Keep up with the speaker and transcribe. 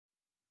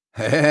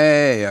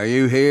Hey, are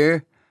you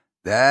here?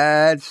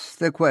 That's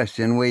the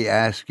question we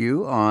ask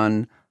you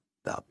on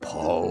the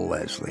Paul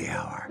Leslie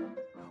Hour.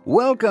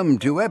 Welcome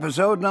to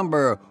episode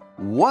number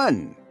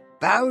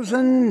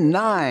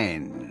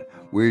 1009.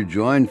 We're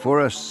joined for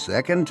a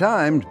second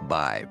time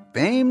by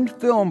famed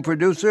film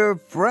producer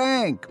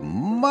Frank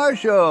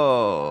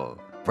Marshall.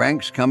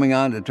 Frank's coming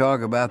on to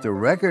talk about the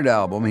record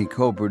album he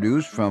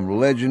co-produced from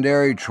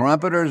legendary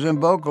trumpeters and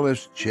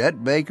vocalists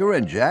Chet Baker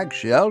and Jack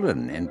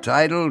Sheldon,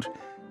 entitled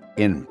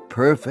In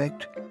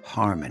Perfect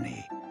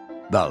Harmony,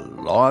 the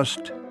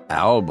Lost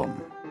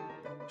Album.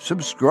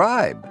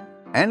 Subscribe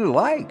and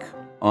like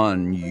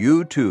on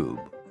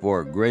YouTube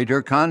for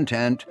greater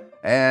content.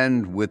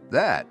 And with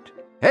that,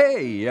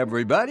 hey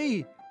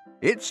everybody,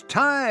 it's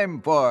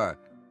time for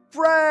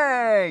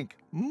Frank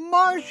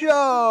Marshall!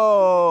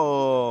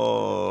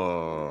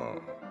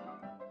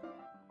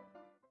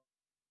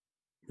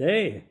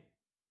 Hey.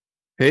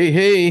 Hey,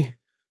 Hey,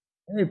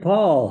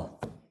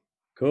 Paul.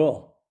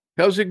 Cool.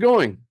 how's it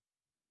going?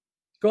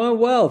 Going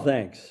well,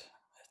 thanks.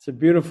 It's a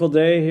beautiful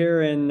day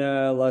here in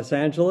Los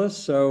Angeles,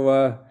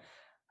 so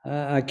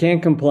I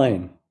can't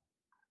complain.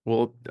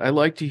 Well, I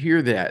like to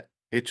hear that.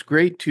 It's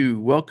great to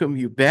welcome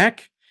you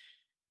back.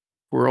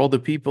 For all the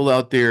people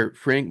out there,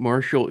 Frank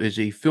Marshall is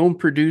a film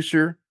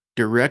producer,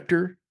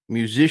 director,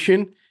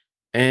 musician,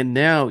 and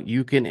now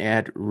you can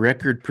add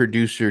record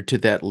producer to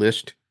that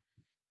list.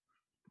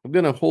 I'm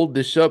going to hold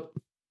this up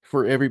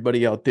for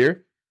everybody out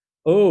there.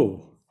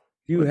 Oh,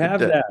 you Look at have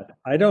that. that.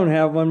 I don't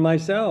have one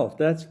myself.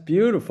 That's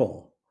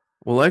beautiful.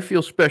 Well, I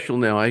feel special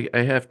now, I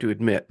have to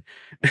admit.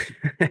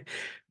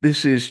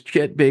 This is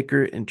Chet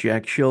Baker and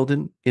Jack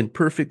Sheldon in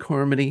Perfect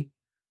Harmony,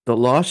 the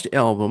Lost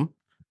Album,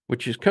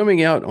 which is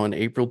coming out on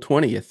April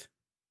 20th,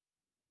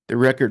 the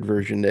record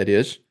version, that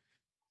is.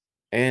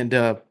 And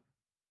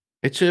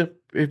it's a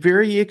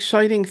very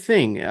exciting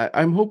thing.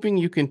 I'm hoping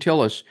you can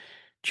tell us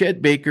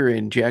Chet Baker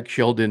and Jack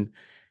Sheldon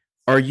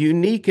are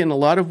unique in a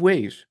lot of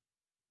ways.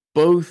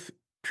 Both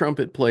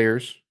trumpet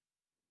players,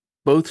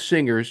 both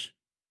singers,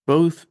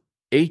 both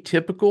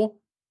atypical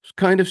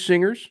kind of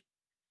singers.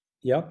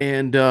 Yep.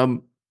 And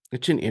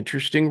it's an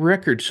interesting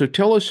record. So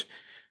tell us,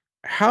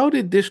 how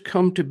did this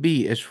come to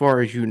be as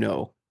far as you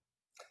know?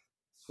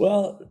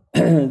 Well,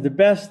 the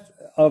best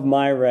of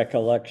my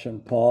recollection,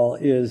 Paul,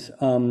 is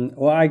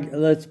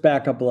let's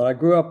back up a little. I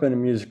grew up in a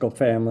musical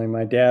family.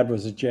 My dad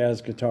was a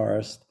jazz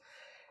guitarist,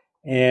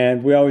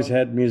 and we always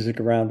had music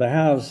around the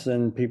house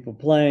and people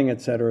playing,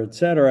 et cetera, et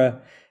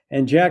cetera.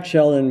 And Jack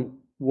Sheldon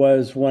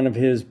was one of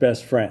his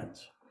best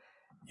friends.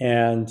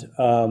 And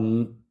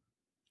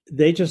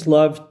they just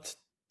loved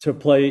to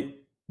play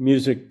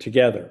music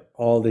together,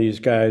 all these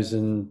guys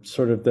in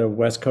sort of the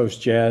West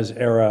Coast jazz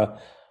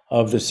era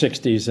of the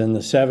 60s and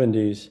the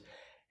 70s.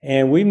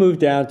 And we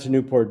moved down to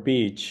Newport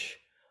Beach.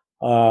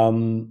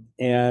 And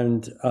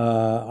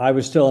I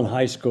was still in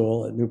high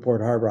school at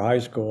Newport Harbor High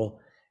School.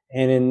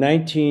 And in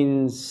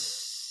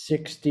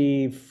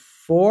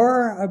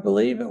 1964, I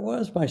believe it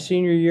was, my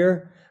senior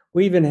year,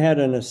 we even had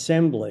an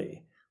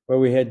assembly where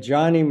we had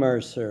Johnny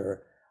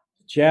Mercer,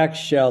 Jack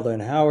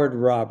Sheldon, Howard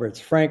Roberts,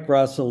 Frank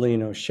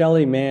Rossellino,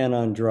 Shelly Manne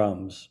on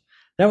drums.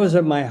 That was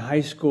at my high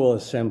school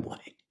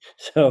assembly.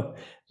 So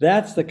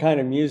that's the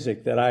kind of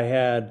music that I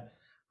had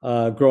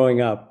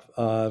growing up,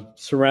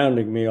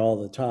 surrounding me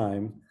all the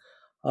time.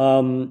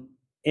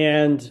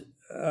 And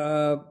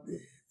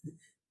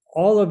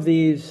all of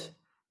these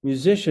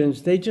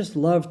musicians, they just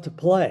loved to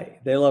play.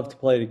 They loved to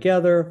play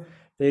together.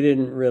 They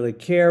didn't really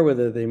care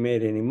whether they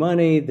made any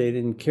money. They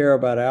didn't care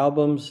about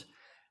albums.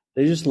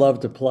 They just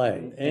loved to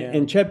play.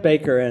 And Chet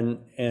Baker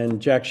and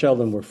Jack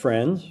Sheldon were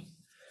friends.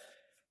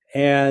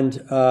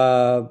 And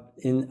I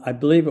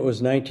believe it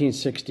was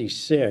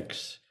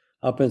 1966,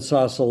 up in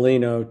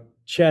Sausalito,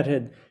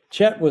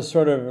 Chet was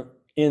sort of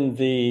in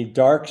the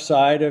dark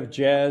side of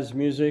jazz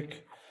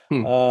music.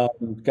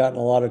 Gotten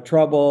a lot of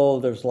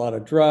trouble. There's a lot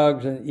of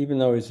drugs, and even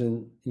though he's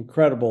an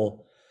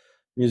incredible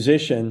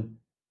musician,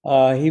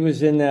 he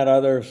was in that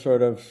other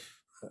sort of,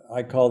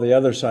 I call the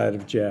other side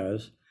of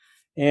jazz.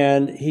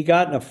 And he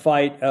got in a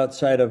fight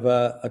outside of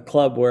a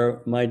club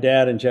where my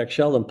dad and Jack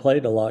Sheldon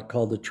played a lot,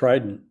 called the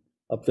Trident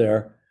up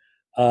there.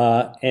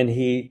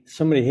 And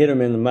somebody hit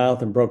him in the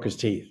mouth and broke his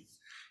teeth.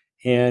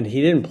 And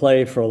he didn't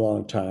play for a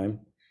long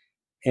time.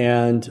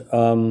 And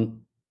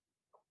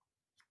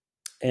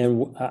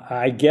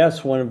I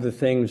guess one of the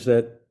things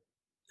that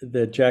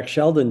Jack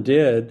Sheldon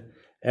did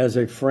as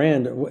a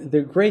friend,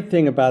 the great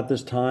thing about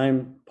this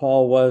time,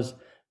 Paul, was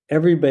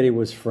everybody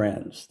was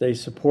friends. They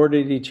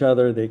supported each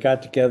other. They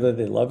got together.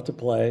 They loved to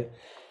play.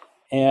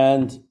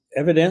 And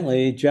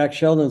evidently, Jack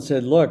Sheldon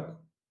said, look,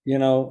 you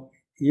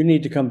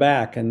need to come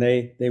back. And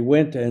they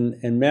went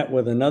and met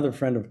with another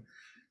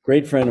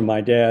great friend of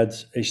my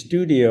dad's, a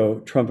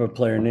studio trumpet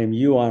player named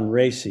Euan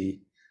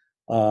Racy,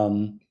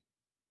 who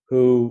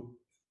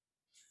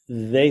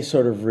they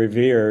sort of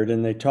revered.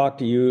 And they talked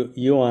to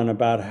Euan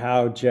about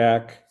how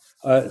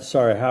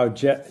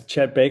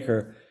Chet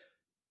Baker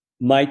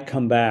might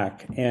come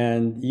back.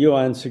 And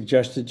Euan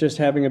suggested just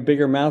having a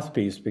bigger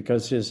mouthpiece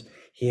because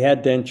he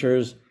had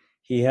dentures.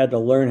 he had to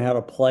learn how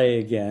to play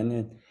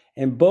again.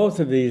 And both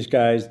of these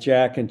guys,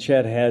 Jack and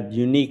Chet, had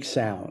unique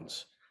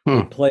sounds. They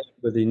Hmm. played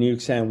with a unique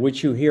sound,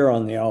 which you hear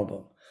on the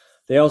album.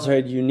 They also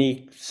had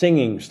unique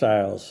singing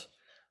styles,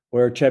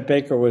 where Chet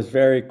Baker was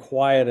very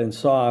quiet and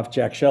soft.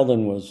 Jack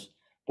Sheldon was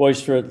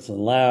boisterous and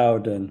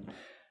loud,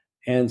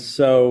 and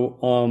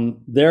so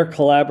their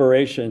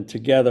collaboration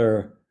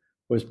together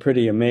was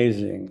pretty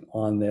amazing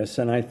on this.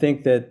 And I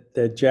think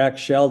that Jack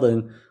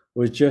Sheldon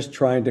was just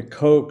trying to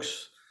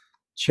coax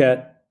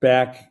Chet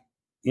back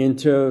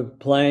into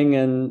playing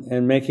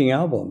and making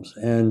albums.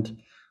 And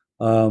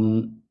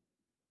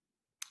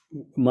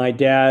my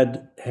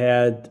dad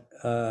had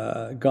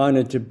gone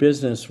into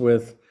business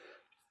with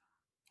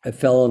a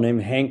fellow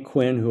named Hank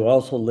Quinn, who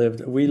also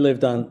we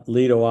lived on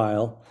Lido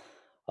Isle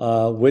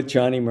with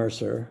Johnny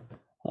Mercer.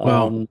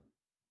 Wow.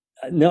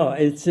 No,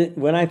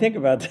 when I think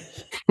about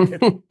this,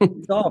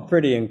 it's all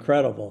pretty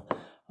incredible.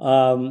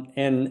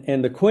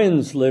 And the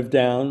Quinns lived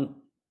down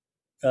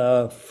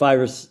 5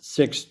 or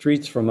 6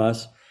 streets from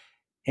us,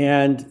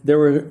 and there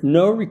were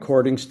no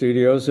recording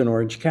studios in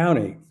Orange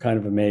County. Kind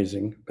of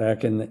amazing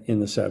back in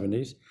the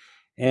 70s.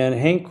 And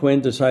Hank Quinn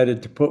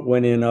decided to put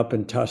one up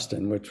in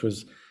Tustin, which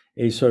was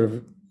a sort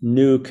of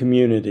new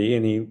community,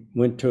 and he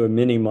went to a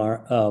mini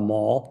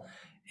mall,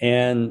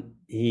 and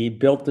he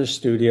built this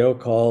studio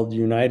called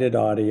United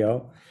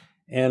Audio,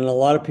 and a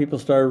lot of people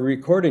started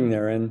recording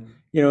there. And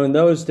in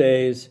those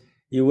days,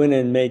 you went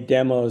and made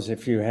demos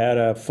if you had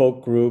a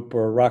folk group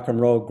or a rock and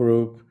roll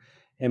group,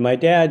 and my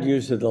dad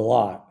used it a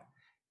lot.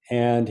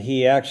 And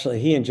he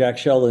and Jack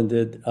Sheldon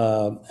did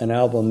an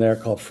album there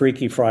called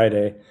Freaky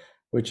Friday,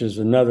 which is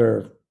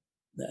another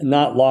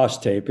not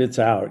lost tape. It's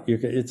out.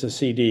 It's a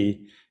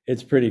CD.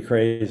 It's pretty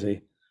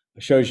crazy.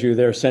 It shows you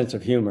their sense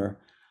of humor.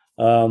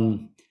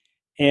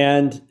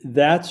 And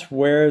that's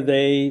where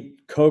they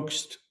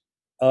coaxed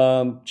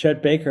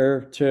Chet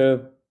Baker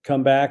to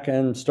come back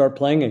and start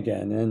playing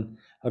again. And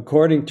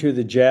according to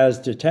the jazz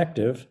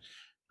detective,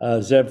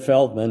 Zeb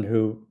Feldman,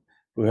 who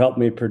helped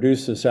me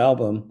produce this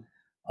album,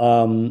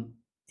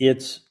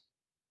 it's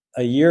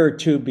a year or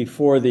two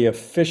before the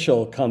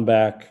official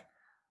comeback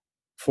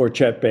for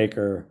Chet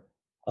Baker.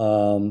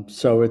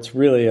 So it's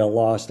really a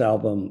lost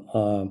album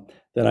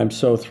that I'm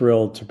so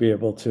thrilled to be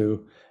able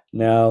to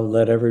now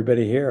let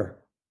everybody hear.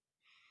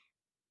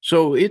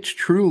 So it's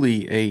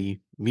truly a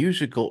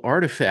musical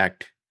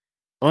artifact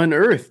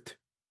unearthed,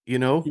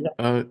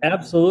 Yeah,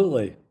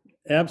 absolutely.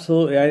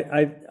 Absolutely.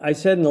 I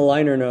said in the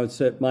liner notes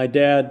that my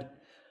dad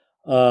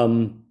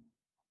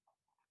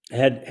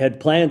had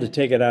planned to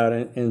take it out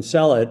and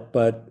sell it,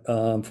 but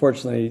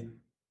unfortunately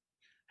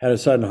had a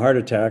sudden heart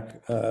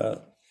attack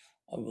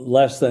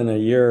less than a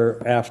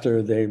year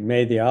after they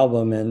made the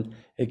album, and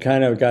it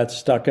kind of got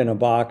stuck in a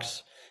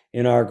box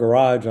in our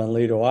garage on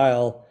Lido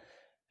Isle.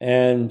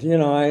 And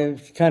I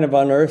kind of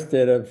unearthed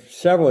it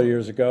several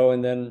years ago,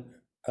 and then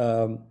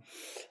a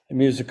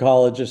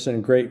musicologist and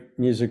a great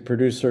music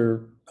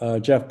producer,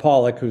 Jeff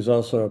Pollock, who's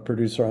also a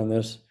producer on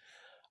this,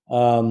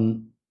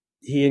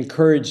 he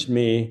encouraged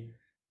me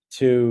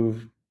to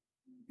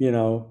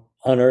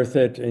unearth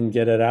it and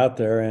get it out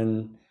there.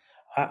 And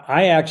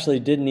I actually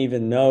didn't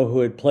even know who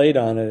had played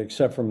on it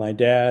except for my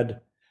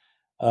dad,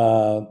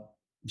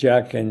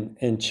 Jack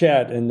and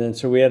Chet. And then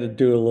so we had to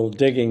do a little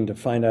digging to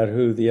find out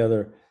who the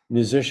other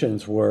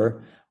musicians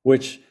were,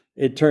 which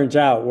it turns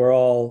out we're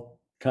all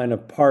kind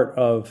of part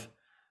of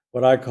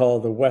what I call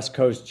the West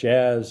Coast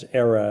jazz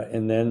era.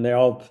 And then they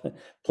all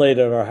played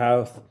at our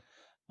house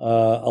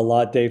a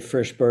lot. Dave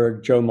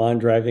Frischberg, Joe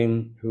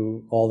Mondragon,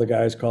 who all the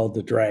guys called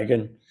the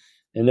Dragon,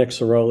 and Nick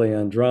Ceroli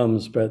on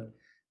drums, but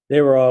they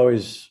were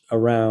always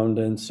around.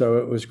 And so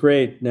it was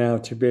great now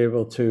to be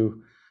able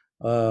to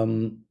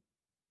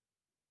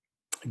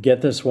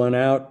get this one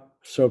out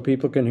so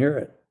people can hear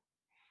it.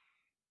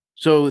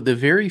 So the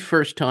very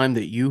first time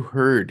that you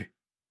heard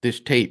this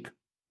tape,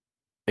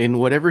 in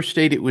whatever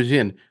state it was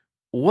in,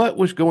 what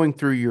was going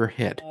through your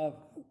head?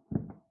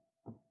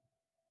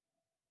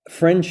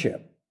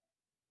 Friendship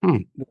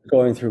was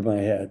going through my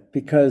head,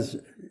 because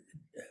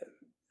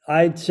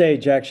I'd say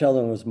Jack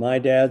Sheldon was my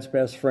dad's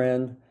best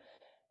friend.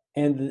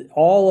 And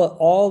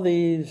all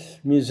these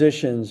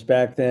musicians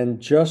back then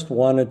just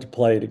wanted to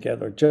play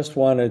together, just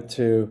wanted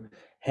to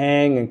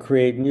hang and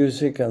create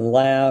music and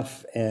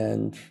laugh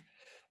and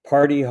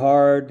party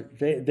hard.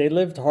 They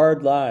lived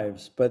hard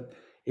lives, but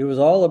it was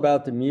all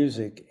about the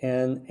music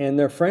and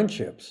their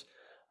friendships.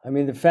 I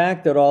mean, the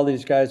fact that all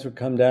these guys would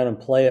come down and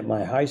play at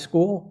my high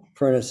school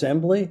for an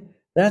assembly,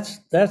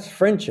 that's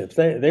friendships.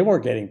 They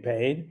weren't getting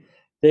paid.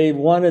 They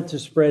wanted to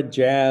spread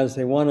jazz.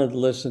 They wanted to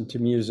listen to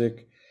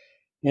music.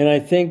 And I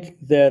think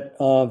that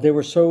they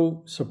were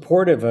so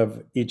supportive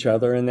of each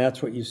other. And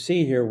that's what you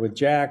see here with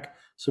Jack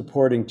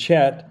supporting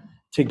Chet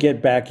to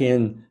get back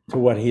in to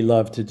what he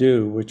loved to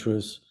do, which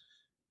was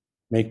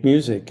make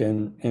music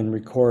and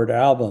record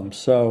albums.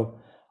 So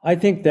I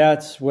think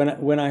that's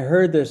when I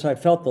heard this, I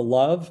felt the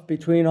love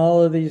between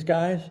all of these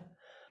guys.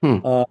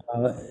 It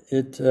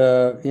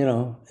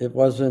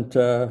wasn't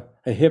a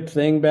hip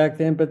thing back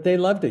then, but they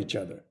loved each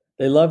other.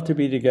 They love to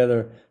be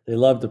together. They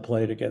love to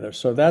play together.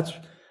 So that's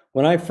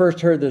when I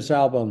first heard this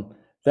album,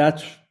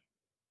 that's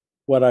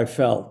what I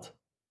felt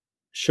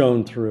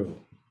shone through.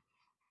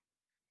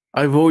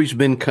 I've always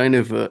been kind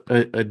of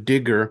a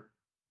digger,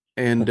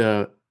 and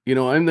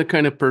I'm the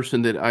kind of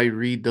person that I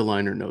read the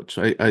liner notes.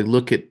 I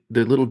look at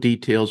the little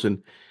details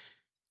and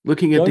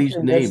looking at Don't these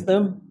you miss names.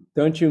 them?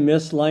 Don't you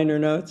miss liner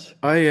notes?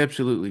 I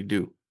absolutely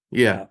do.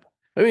 Yeah. Yeah.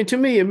 I mean, to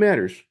me, it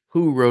matters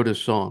who wrote a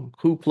song,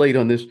 who played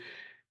on this.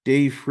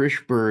 Dave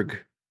Frischberg,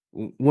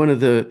 one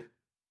of the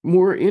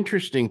more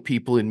interesting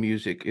people in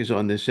music, is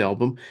on this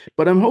album.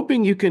 But I'm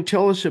hoping you can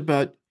tell us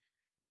about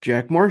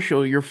Jack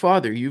Marshall, your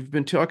father. You've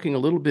been talking a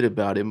little bit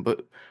about him,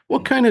 but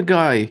what kind of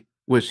guy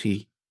was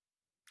he?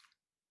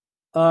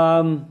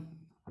 Um,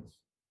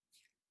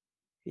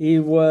 he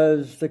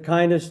was the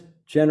kindest,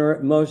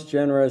 most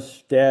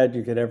generous dad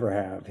you could ever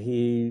have.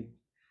 He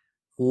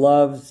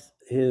loved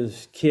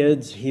his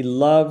kids. He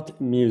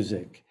loved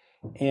music.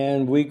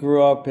 And we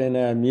grew up in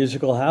a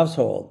musical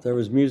household. There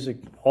was music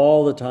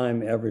all the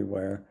time,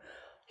 everywhere.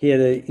 He had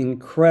an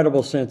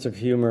incredible sense of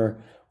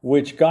humor,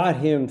 which got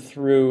him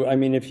through. I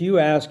mean, if you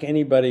ask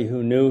anybody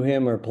who knew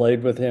him or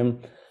played with him,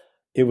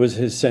 it was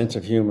his sense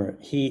of humor.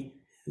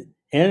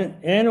 And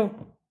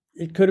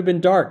it could have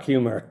been dark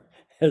humor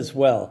as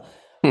well.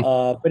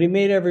 But he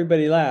made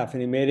everybody laugh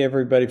and he made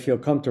everybody feel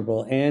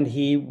comfortable. And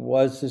he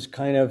was this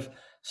kind of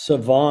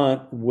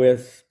savant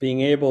with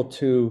being able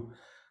to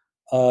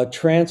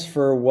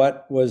transfer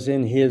what was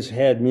in his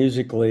head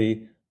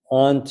musically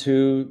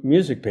onto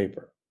music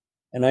paper.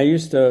 And I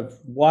used to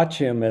watch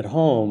him at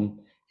home.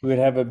 He would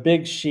have a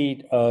big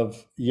sheet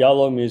of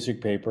yellow music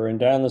paper, and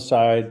down the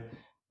side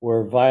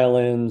were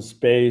violins,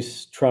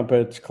 bass,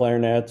 trumpets,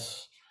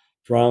 clarinets,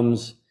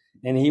 drums.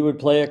 And he would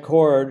play a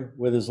chord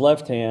with his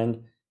left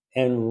hand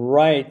and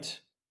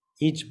write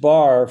each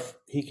bar.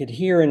 He could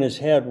hear in his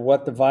head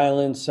what the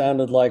violin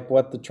sounded like,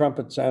 what the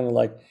trumpet sounded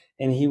like.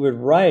 And he would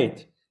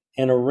write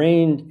and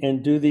arrange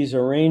and do these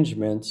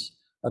arrangements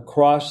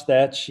across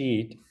that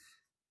sheet.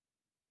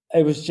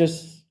 It was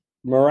just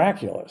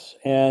miraculous.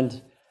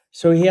 And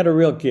so he had a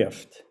real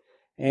gift.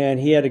 And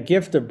he had a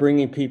gift of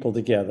bringing people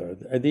together.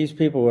 These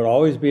people would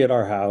always be at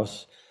our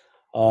house.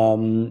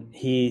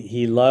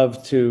 He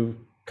loved to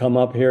come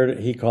up here.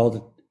 He called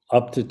it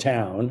up to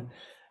town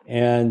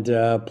and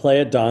play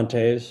at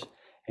Dante's.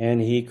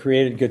 And he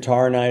created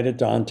Guitar Night at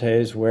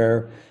Dante's,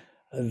 where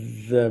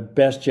the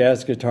best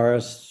jazz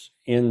guitarists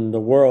in the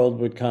world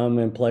would come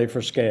and play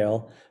for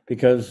scale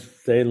because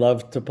they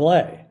loved to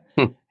play.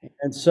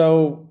 And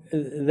so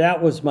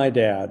that was my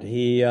dad.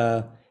 He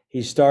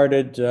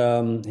started.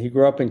 He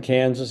grew up in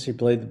Kansas. He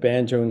played the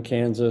banjo in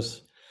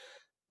Kansas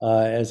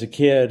as a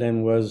kid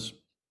and was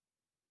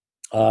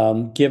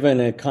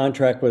given a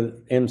contract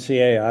with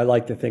MCA. I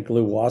like to think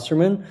Lou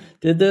Wasserman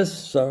did this.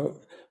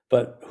 So,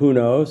 but who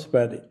knows?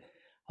 But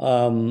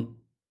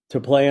to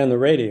play on the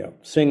radio,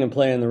 sing and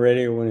play on the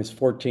radio when he's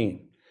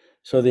 14.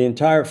 So the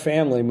entire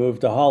family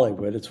moved to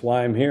Hollywood. It's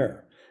why I'm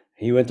here.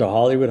 He went to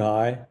Hollywood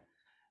High.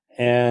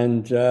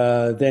 And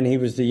then he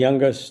was the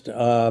youngest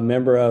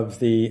member of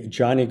the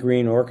Johnny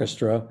Green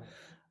Orchestra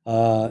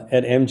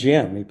at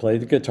MGM. He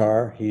played the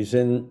guitar. He's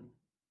in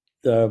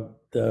the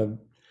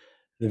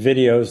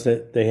videos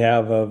that they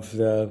have of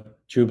the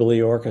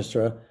Jubilee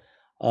Orchestra.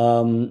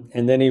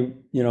 And then he,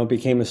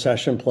 became a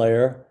session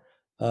player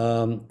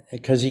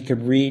because he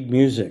could read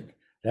music.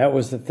 That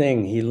was the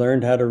thing. He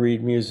learned how to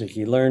read music.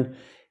 He learned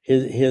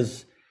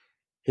his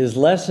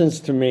lessons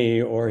to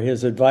me, or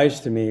his advice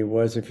to me,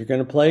 was if you're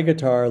going to play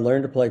guitar,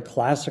 learn to play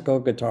classical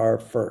guitar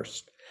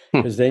first,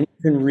 because then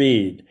you can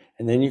read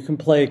and then you can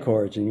play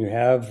chords and you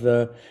have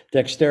the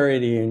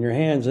dexterity in your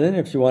hands. And then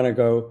if you want to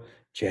go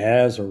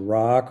jazz or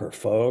rock or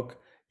folk,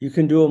 you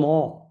can do them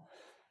all.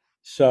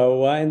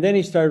 So, and then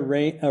he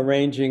started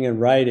arranging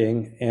and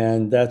writing,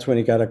 and that's when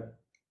he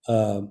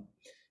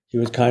he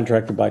was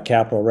contracted by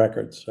Capitol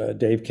Records,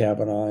 Dave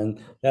Cavanaugh, and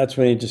that's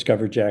when he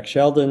discovered Jack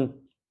Sheldon.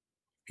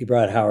 He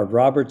brought Howard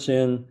Roberts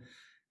in.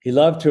 He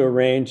loved to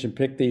arrange and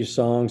pick these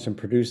songs and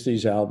produce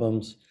these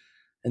albums.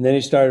 And then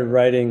he started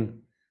writing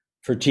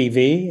for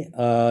TV.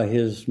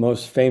 His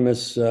most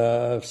famous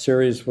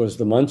series was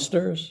The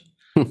Munsters,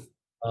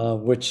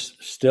 which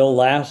still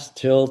lasts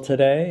till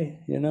today.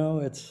 You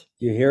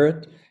hear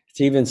it.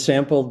 It's even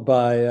sampled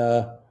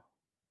by,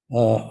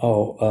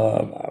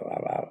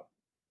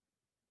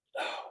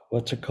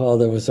 what's it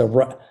called? There was a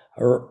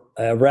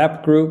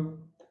rap group.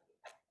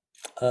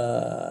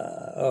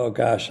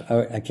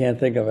 I can't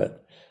think of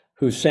it,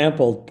 who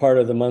sampled part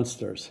of the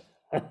Munsters.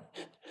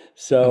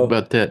 So How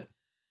about that?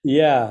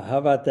 Yeah, how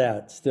about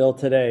that? Still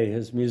today,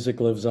 his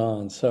music lives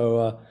on.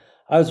 So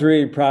I was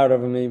really proud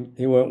of him.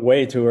 He went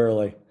way too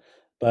early,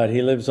 but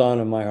he lives on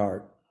in my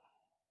heart.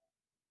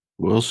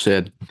 Well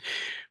said.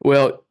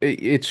 Well,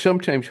 it's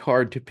sometimes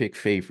hard to pick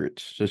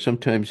favorites. So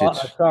sometimes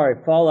it's Sorry,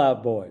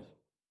 Fallout Boys.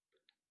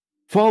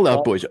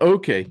 Fallout Boys.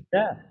 Okay.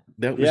 Yeah,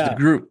 That was the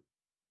group.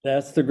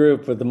 that's the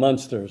group with the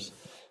Munsters.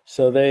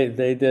 So they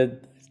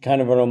did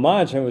kind of an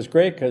homage, and it was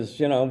great because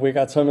we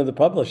got some of the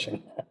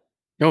publishing.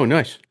 Oh,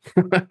 nice.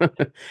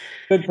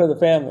 Good for the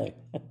family.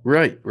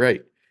 Right,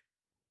 right.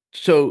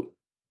 So,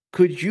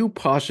 could you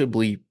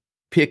possibly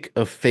pick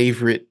a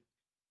favorite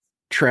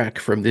track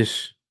from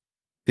this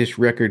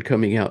record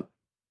coming out?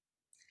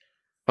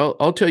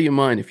 I'll tell you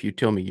mine if you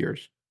tell me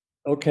yours.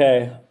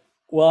 Okay.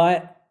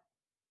 Well,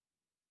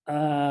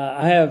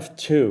 I have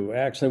two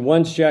actually.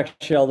 One's Jack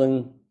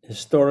Sheldon,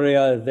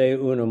 Historia de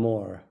un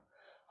Amor.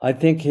 I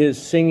think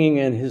his singing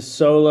and his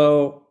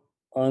solo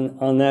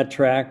on that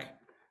track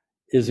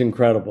is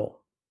incredible.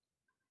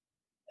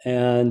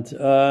 And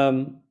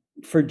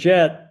for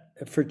Chet,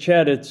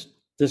 it's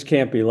This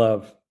Can't Be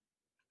Love.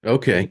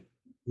 Okay.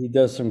 He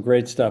does some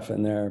great stuff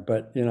in there,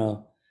 but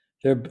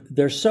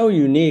they're so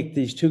unique,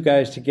 these two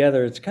guys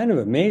together. It's kind of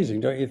amazing,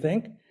 don't you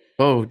think?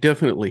 Oh,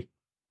 definitely.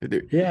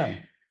 There, Yeah.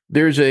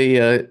 there's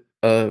I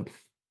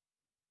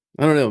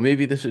don't know,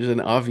 maybe this is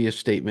an obvious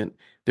statement.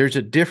 There's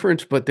a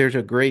difference, but there's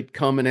a great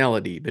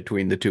commonality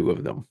between the two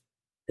of them.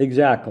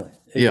 Exactly.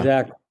 Yeah,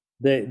 Exactly.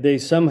 They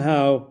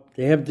somehow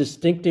they have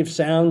distinctive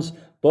sounds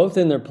both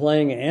in their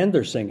playing and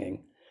their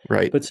singing,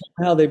 right. but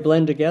somehow they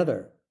blend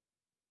together.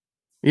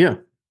 Yeah,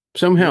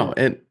 somehow.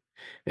 Yeah,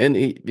 And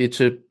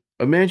it's a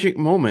magic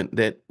moment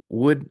that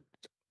would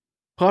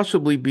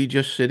possibly be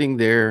just sitting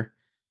there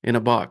in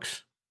a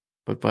box,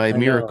 but by I know.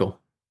 miracle.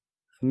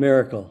 A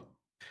miracle.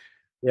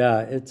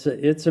 Yeah, it's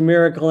a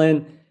miracle.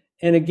 And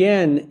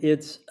again,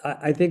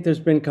 I think there's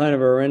been kind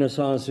of a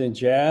renaissance in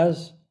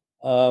jazz,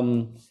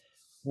 um,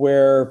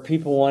 where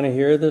people want to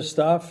hear this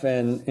stuff,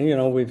 and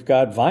we've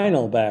got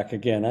vinyl back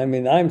again. I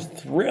mean, I'm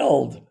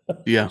thrilled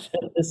Yeah,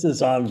 that this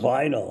is on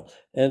vinyl,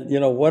 and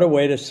what a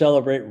way to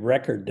celebrate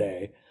Record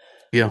Day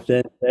yeah.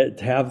 than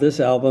to have this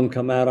album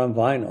come out on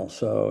vinyl.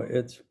 So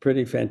it's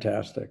pretty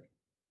fantastic.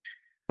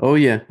 Oh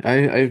yeah.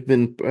 I've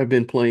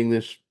been playing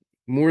this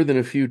more than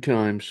a few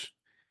times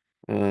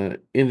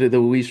into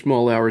the wee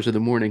small hours of the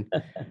morning.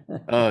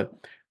 Uh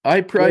I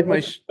Well, pride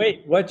my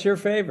what's your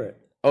favorite?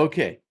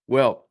 okay.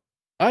 Well,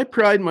 I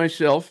pride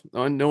myself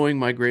on knowing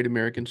my Great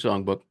American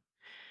Songbook.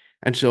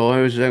 And so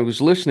I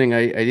was listening.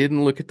 I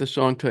didn't look at the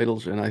song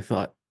titles and I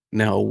thought,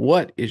 now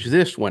what is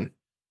this one?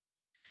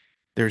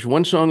 There's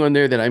one song on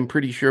there that I'm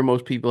pretty sure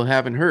most people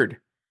haven't heard.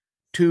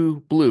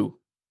 Too Blue.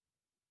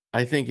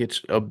 I think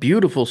it's a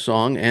beautiful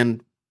song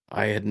and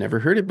I had never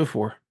heard it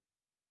before.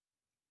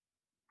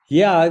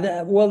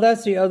 Yeah, well,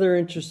 that's the other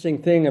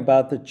interesting thing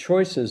about the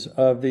choices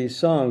of these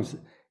songs.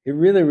 It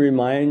really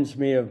reminds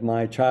me of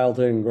my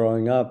childhood and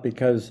growing up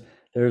because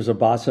there's a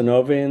bossa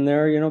nova in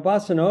there.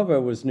 Bossa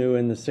nova was new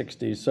in the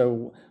 60s.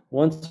 So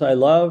Once I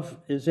Love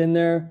is in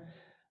there.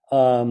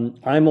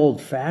 I'm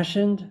old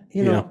fashioned.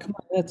 Yeah. Come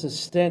on, that's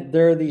a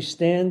there are these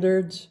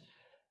standards.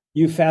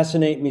 You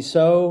Fascinate Me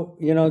So.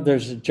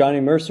 There's Johnny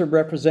Mercer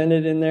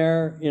represented in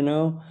there.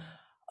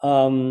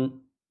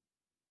 Um,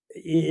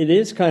 it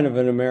is kind of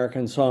an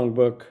American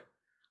songbook,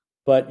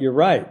 but you're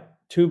right.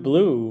 Too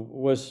Blue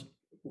was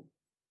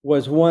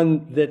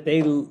one that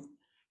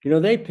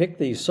they picked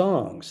these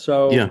songs. Yeah.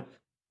 So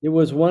it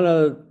was one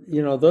of,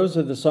 those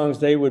are the songs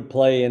they would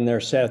play in their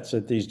sets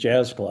at these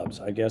jazz clubs,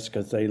 I guess,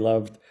 because they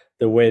loved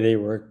the way they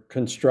were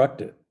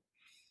constructed.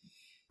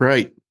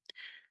 Right.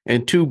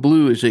 And Two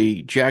Blue is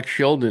a Jack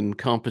Sheldon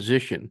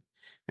composition.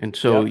 And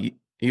so Yep.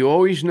 you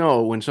always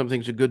know when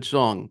something's a good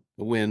song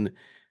when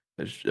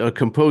a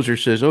composer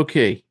says,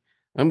 okay,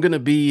 I'm going to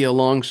be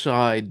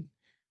alongside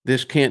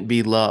This Can't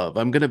Be Love.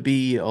 I'm going to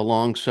be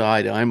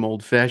alongside I'm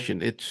Old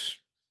Fashioned. It's,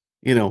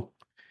 you know,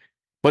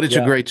 but it's a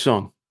Yeah. great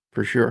song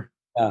for sure.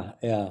 Yeah.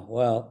 Yeah.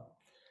 Well,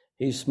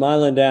 he's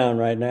smiling down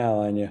right now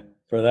on you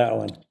for that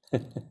one.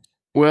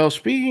 Well,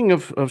 speaking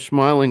of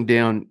smiling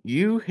down,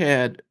 you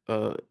had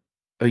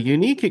a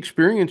unique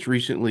experience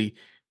recently.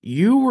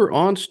 You were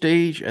on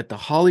stage at the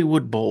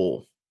Hollywood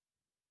Bowl.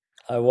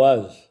 I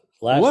was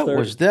last What was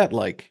Thursday. that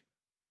like?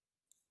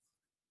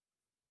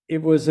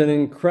 It was an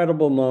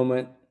incredible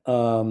moment,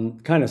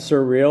 kind of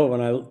surreal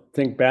when I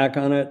think back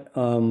on it.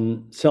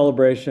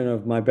 Celebration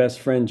of my best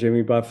friend,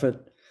 Jimmy Buffett.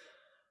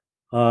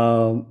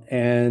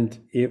 And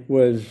it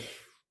was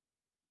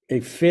a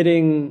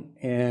fitting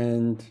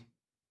and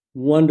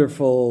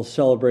wonderful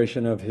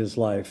celebration of his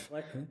life.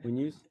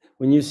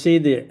 When you see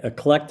the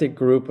eclectic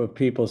group of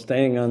people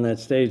standing on that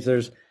stage,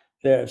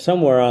 there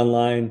somewhere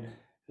online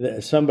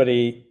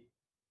somebody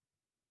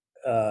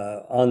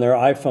on their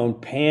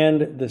iPhone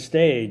panned the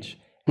stage,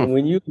 and Hmm.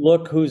 when you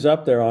look who's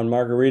up there on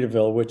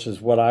Margaritaville, which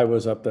is what I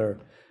was up there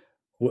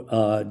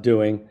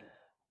doing,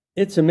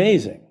 it's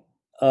amazing.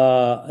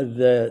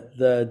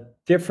 The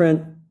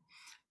different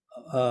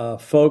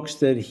folks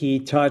that he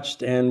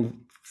touched and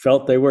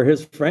felt they were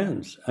his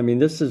friends. I mean,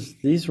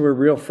 these were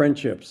real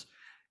friendships.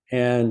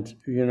 And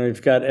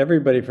you've got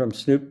everybody from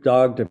Snoop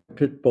Dogg to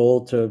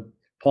Pitbull to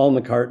Paul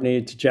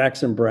McCartney to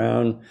Jackson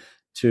Brown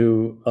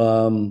to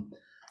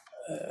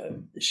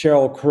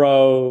Sheryl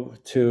Crow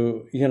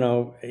to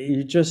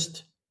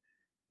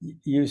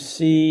you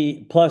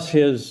see, plus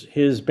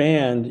his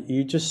band,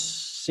 you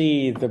just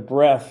see the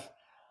breadth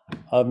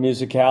of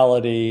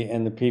musicality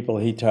and the people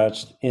he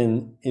touched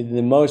in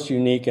the most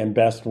unique and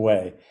best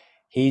way.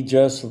 He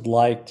just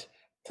liked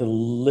to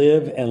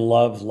live and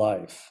love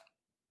life.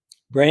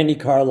 Brandy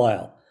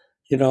Carlisle,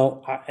 you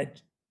know,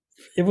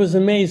 it was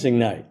an amazing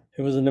night.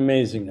 It was an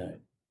amazing night.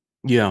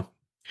 Yeah.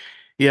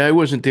 Yeah, I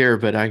wasn't there,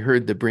 but I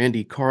heard the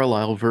Brandy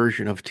Carlisle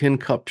version of Tin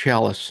Cup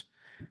Chalice.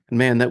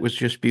 Man, that was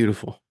just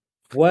beautiful.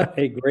 What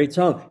a great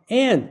song.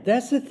 And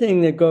that's the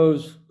thing that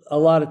goes a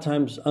lot of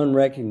times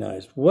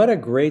unrecognized. What a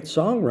great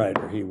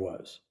songwriter he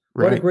was.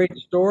 What a Right. great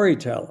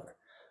storyteller,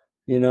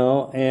 you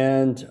know,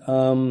 and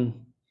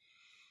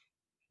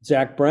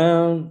Zach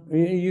Brown,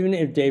 you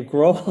name Dave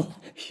Grohl.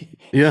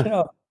 Yeah. You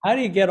know, how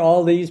do you get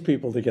all these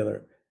people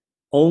together?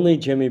 Only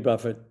Jimmy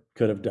Buffett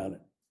could have done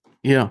it.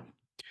 Yeah.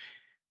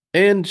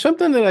 And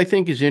something that I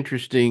think is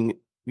interesting,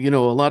 a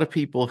lot of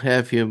people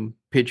have him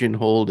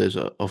pigeonholed as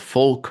a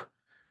folk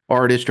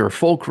artist or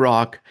folk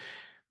rock,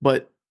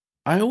 but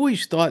I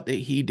always thought that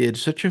he did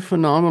such a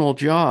phenomenal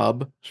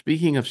job,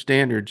 speaking of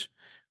standards,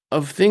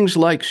 of things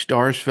like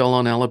Stars Fell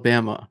on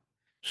Alabama,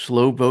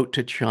 Slow Boat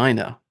to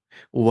China,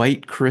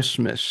 White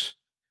Christmas.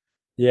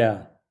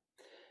 Yeah.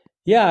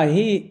 Yeah,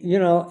 he, you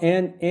know,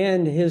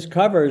 and his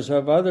covers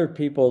of other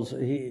people's,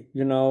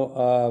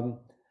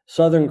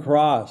 Southern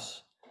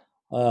Cross,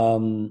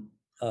 Brown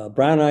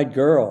Eyed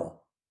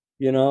Girl,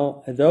 you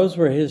know, those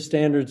were his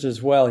standards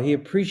as well. He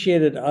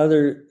appreciated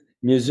other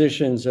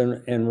musicians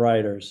and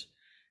writers,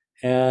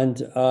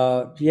 and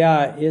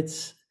yeah,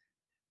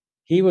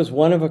 he was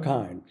one of a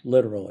kind,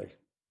 literally.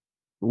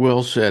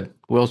 Well said.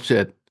 Well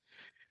said.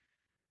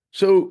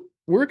 So,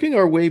 working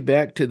our way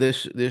back to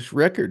this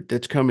record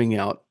that's coming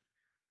out,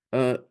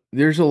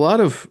 there's a lot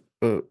of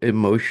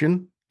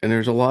emotion and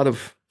there's a lot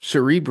of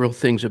cerebral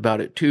things about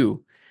it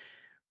too.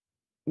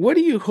 What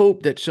do you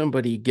hope that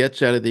somebody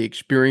gets out of the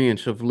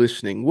experience of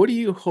listening? What do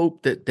you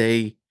hope that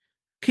they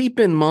keep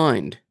in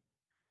mind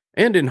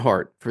and in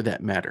heart for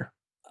that matter?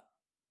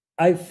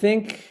 I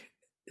think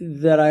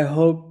that I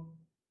hope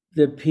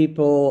that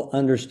people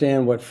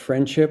understand what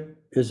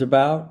friendship is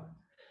about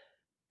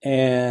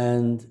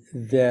and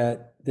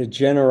that the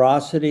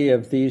generosity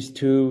of these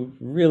two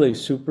really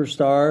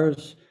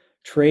superstars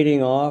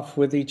trading off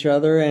with each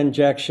other and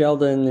Jack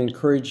Sheldon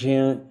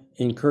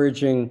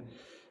encouraging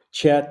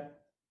Chet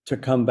to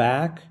come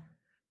back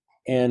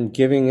and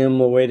giving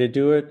him a way to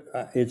do it.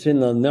 It's in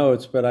the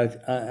notes, but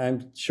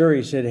I'm sure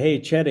he said, "Hey,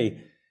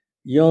 Chetty,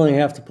 you only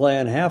have to play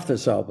on half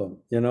this album.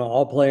 You know,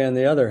 I'll play on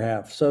the other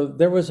half." So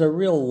there was a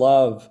real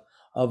love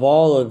of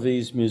all of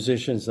these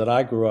musicians that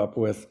I grew up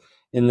with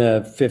in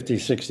the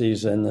 50s,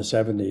 60s, and the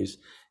 70s.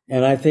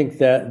 And I think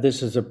that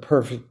this is a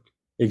perfect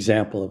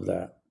example of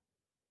that.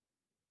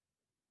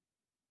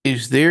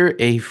 Is there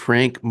a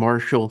Frank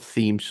Marshall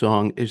theme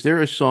song? Is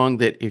there a song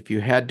that if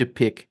you had to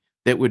pick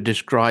that would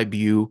describe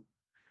you,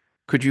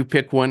 could you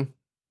pick one?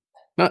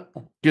 Not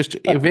just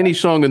of any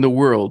song in the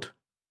world.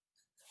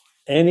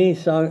 Any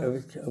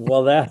song,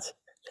 well,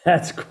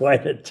 that's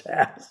quite a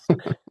task.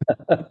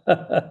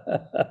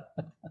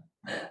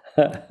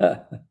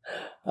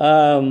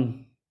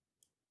 um,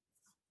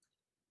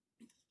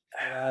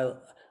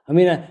 I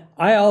mean,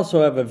 I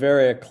also have a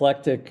very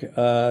eclectic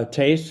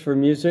taste for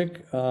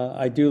music.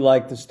 I do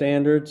like the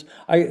standards.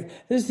 This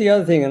is the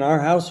other thing in our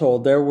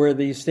household. There were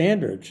these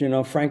standards. You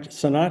know, Frank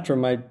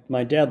Sinatra.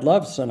 My dad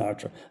loved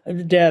Sinatra.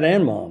 Dad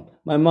and mom.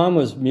 My mom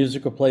was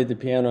musical, played the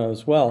piano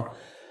as well.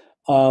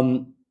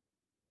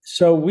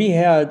 So we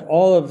had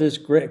all of this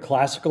great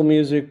classical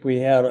music. We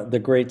had the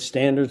great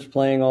standards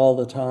playing all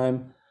the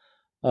time.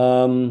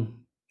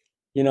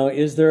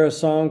 Is there a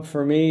song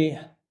for me?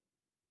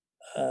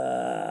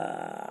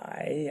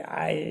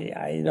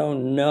 I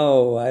don't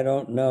know. I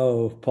don't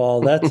know,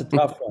 Paul. That's a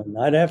tough one.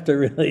 I'd have to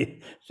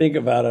really think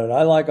about it.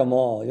 I like them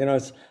all. You know,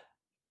 it's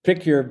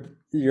pick your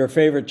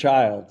favorite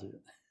child.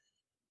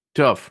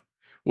 Tough.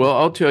 Well,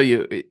 I'll tell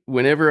you,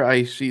 whenever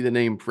I see the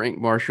name Frank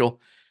Marshall,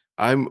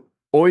 I'm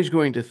always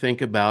going to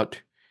think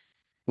about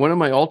one of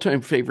my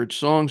all-time favorite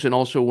songs and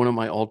also one of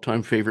my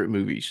all-time favorite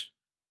movies.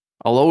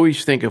 I'll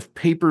always think of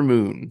Paper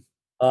Moon.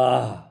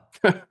 Ah,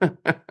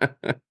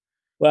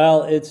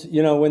 well, it's,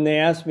 when they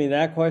ask me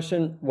that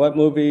question, what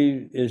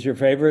movie is your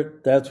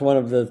favorite? That's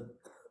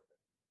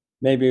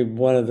maybe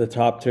one of the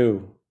top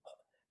two.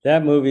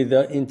 That movie,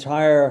 the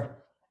entire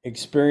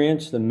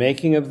experience, the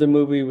making of the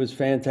movie was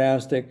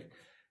fantastic.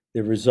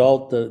 The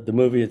result, the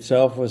movie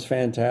itself was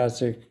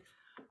fantastic.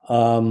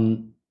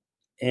 And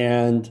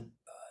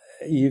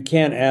you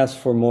can't ask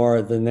for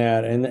more than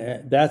that.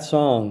 And that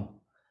song,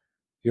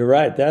 you're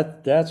right,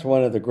 that's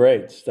one of the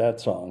greats,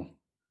 that song.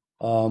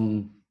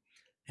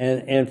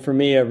 And for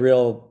me, a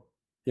real,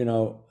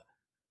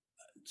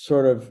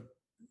 sort of,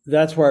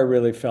 that's where I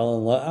really fell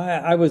in love.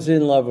 I was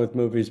in love with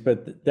movies,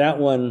 but that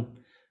one,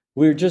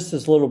 we were just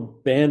this little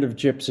band of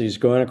gypsies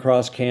going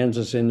across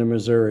Kansas into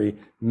Missouri,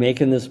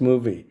 making this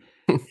movie.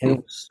 And it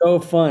was so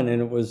fun.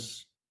 And it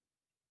was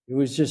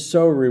just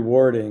so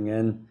rewarding.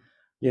 And,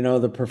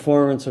 the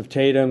performance of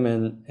Tatum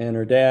and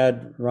her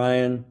dad,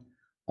 Ryan.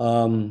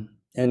 And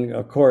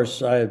of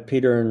course, I had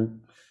Peter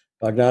and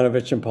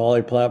Bogdanovich and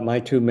Paulie Platt, my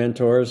two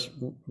mentors,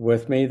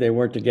 with me. They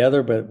weren't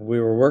together, but we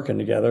were working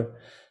together.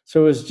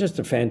 So it was just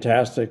a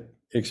fantastic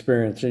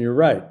experience. And you're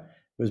right.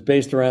 It was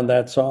based around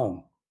that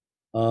song.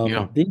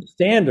 Yeah. These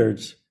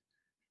standards,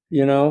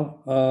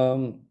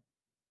 I'm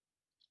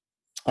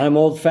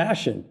old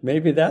fashioned.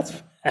 Maybe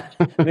that's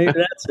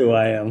who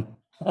I am.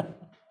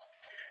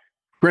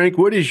 Frank,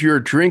 what is your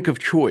drink of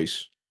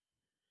choice?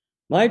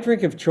 My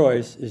drink of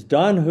choice is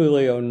Don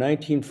Julio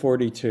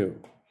 1942,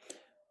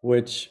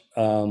 which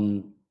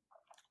on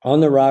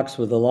the rocks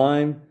with a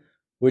lime,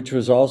 which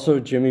was also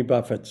Jimmy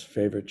Buffett's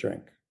favorite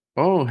drink.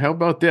 Oh, how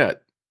about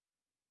that?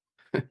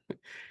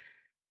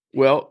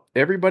 Well,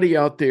 everybody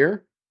out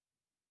there,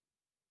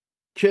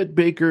 Chet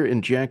Baker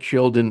and Jack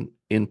Sheldon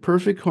in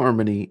Perfect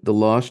Harmony, the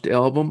Lost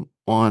album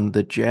on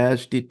the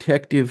Jazz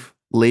Detective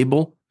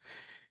label.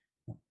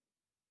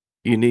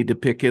 You need to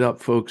pick it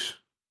up, folks.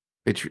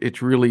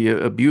 It's really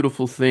a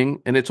beautiful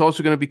thing, and it's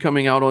also going to be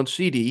coming out on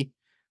CD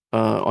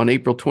on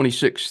April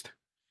 26th.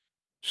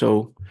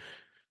 So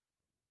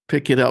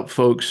pick it up,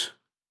 folks.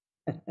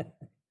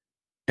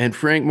 And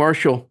Frank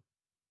Marshall,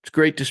 it's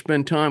great to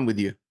spend time with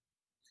you.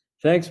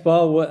 Thanks,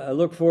 Paul. I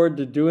look forward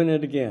to doing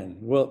it again.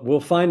 We'll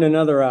find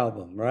another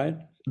album, right?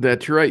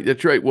 That's right.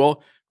 That's right.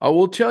 Well, I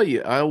will tell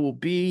you, I will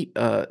be,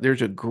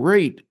 there's a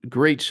great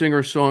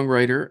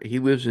singer-songwriter. He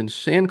lives in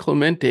San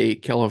Clemente,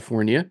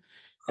 California.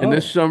 And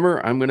this summer,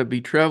 I'm going to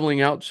be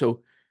traveling out.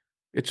 So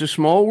it's a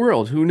small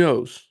world. Who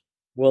knows?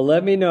 Well,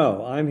 let me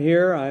know. I'm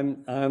here.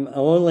 I'm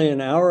only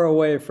an hour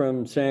away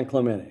from San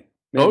Clemente.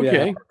 Maybe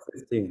Okay. an hour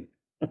 15.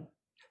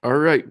 All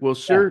right. Well,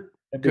 sir,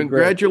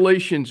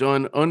 congratulations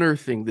on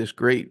unearthing this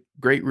great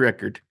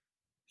record.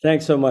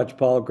 Thanks so much,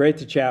 Paul. Great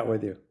to chat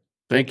with you.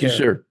 Thank you,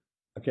 sir.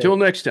 Okay. Till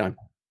next time.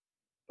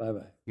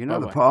 Bye-bye.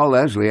 The Paul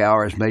Leslie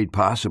Hour is made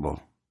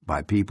possible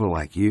by people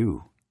like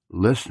you,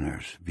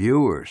 listeners,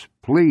 viewers.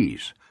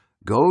 Please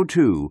go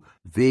to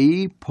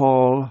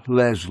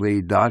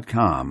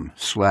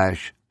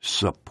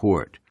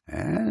thepaulleslie.com/support,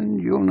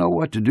 and you'll know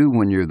what to do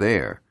when you're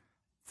there.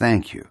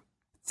 Thank you.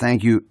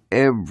 Thank you,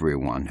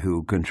 everyone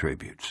who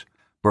contributes.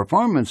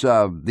 Performance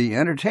of The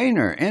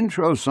Entertainer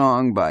intro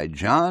song by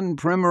John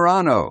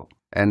Primorano.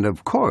 And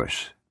of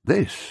course,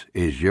 this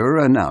is your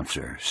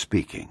announcer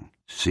speaking.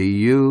 See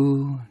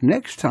you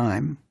next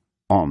time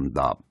on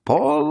the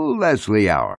Paul Leslie Hour.